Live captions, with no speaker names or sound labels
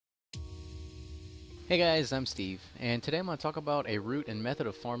Hey guys, I'm Steve, and today I'm going to talk about a route and method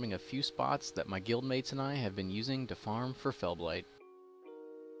of farming a few spots that my guildmates and I have been using to farm for Felblight.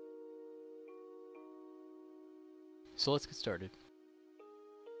 So let's get started.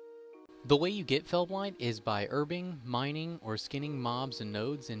 The way you get Felblight is by herbing, mining, or skinning mobs and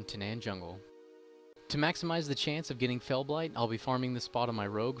nodes in Tanaan Jungle. To maximize the chance of getting Felblight, I'll be farming the spot on my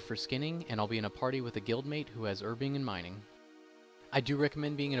rogue for skinning, and I'll be in a party with a guildmate who has herbing and mining. I do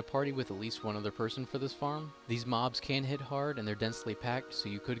recommend being in a party with at least one other person for this farm. These mobs can hit hard and they're densely packed, so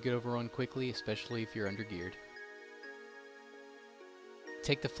you could get overrun quickly, especially if you're undergeared.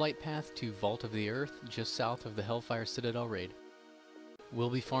 Take the flight path to Vault of the Earth, just south of the Hellfire Citadel raid. We'll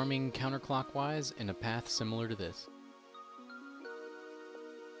be farming counterclockwise in a path similar to this.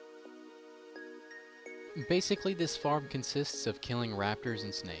 Basically, this farm consists of killing raptors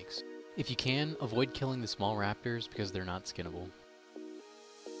and snakes. If you can, avoid killing the small raptors because they're not skinnable.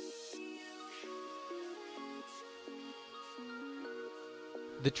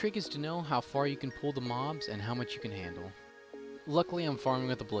 The trick is to know how far you can pull the mobs and how much you can handle. Luckily I'm farming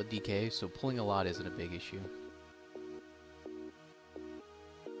with a blood DK, so pulling a lot isn't a big issue.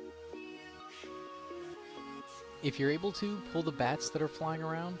 If you're able to, pull the bats that are flying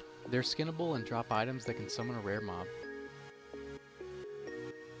around. They're skinnable and drop items that can summon a rare mob.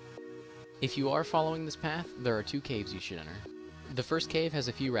 If you are following this path, there are two caves you should enter. The first cave has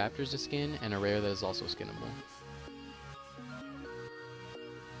a few raptors to skin and a rare that is also skinnable.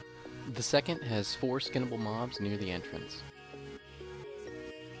 The second has 4 skinnable mobs near the entrance.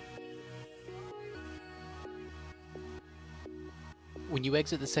 When you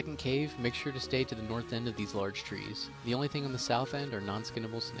exit the second cave, make sure to stay to the north end of these large trees. The only thing on the south end are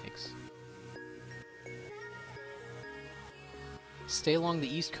non-skinnable snakes. Stay along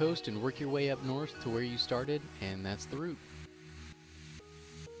the east coast and work your way up north to where you started, and that's the route.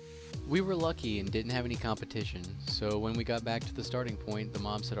 We were lucky and didn't have any competition, so when we got back to the starting point, the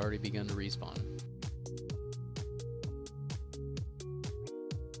mobs had already begun to respawn.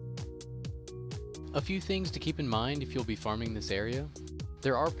 A few things to keep in mind if you'll be farming this area.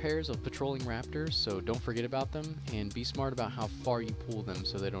 There are pairs of patrolling raptors, so don't forget about them, and be smart about how far you pull them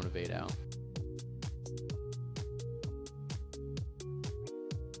so they don't evade out.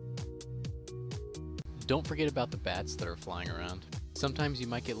 Don't forget about the bats that are flying around. Sometimes you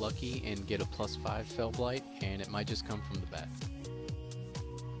might get lucky and get a +5 Felblight, and it might just come from the bats.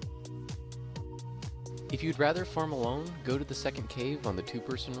 If you'd rather farm alone, go to the second cave on the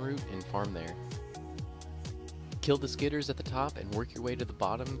 2-person route and farm there. Kill the skitters at the top and work your way to the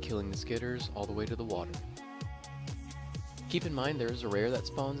bottom, killing the skitters all the way to the water. Keep in mind there is a rare that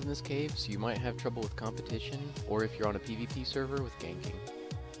spawns in this cave, so you might have trouble with competition, or if you're on a PvP server with ganking.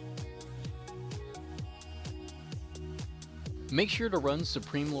 Make sure to run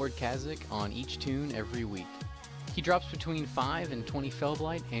Supreme Lord Kazakh on each tune every week. He drops between 5 and 20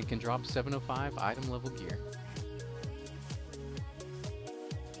 Felblight and can drop 705 item level gear.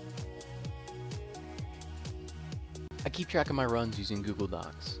 I keep track of my runs using Google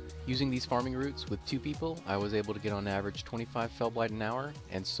Docs. Using these farming routes with 2 people, I was able to get on average 25 Felblight an hour,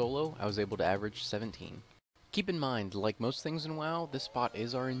 and solo, I was able to average 17. Keep in mind, like most things in WoW, this spot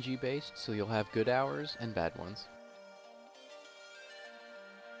is RNG based, so you'll have good hours and bad ones.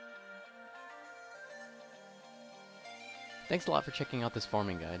 Thanks a lot for checking out this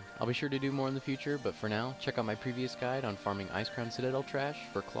farming guide. I'll be sure to do more in the future, but for now, check out my previous guide on farming Icecrown Citadel trash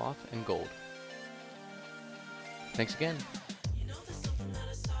for cloth and gold. Thanks again!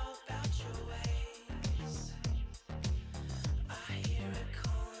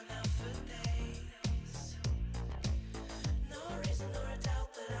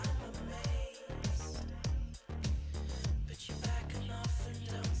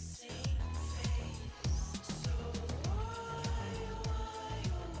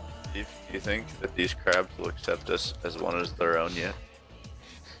 Do you think that these crabs will accept us as one as their own yet?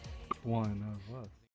 One of us.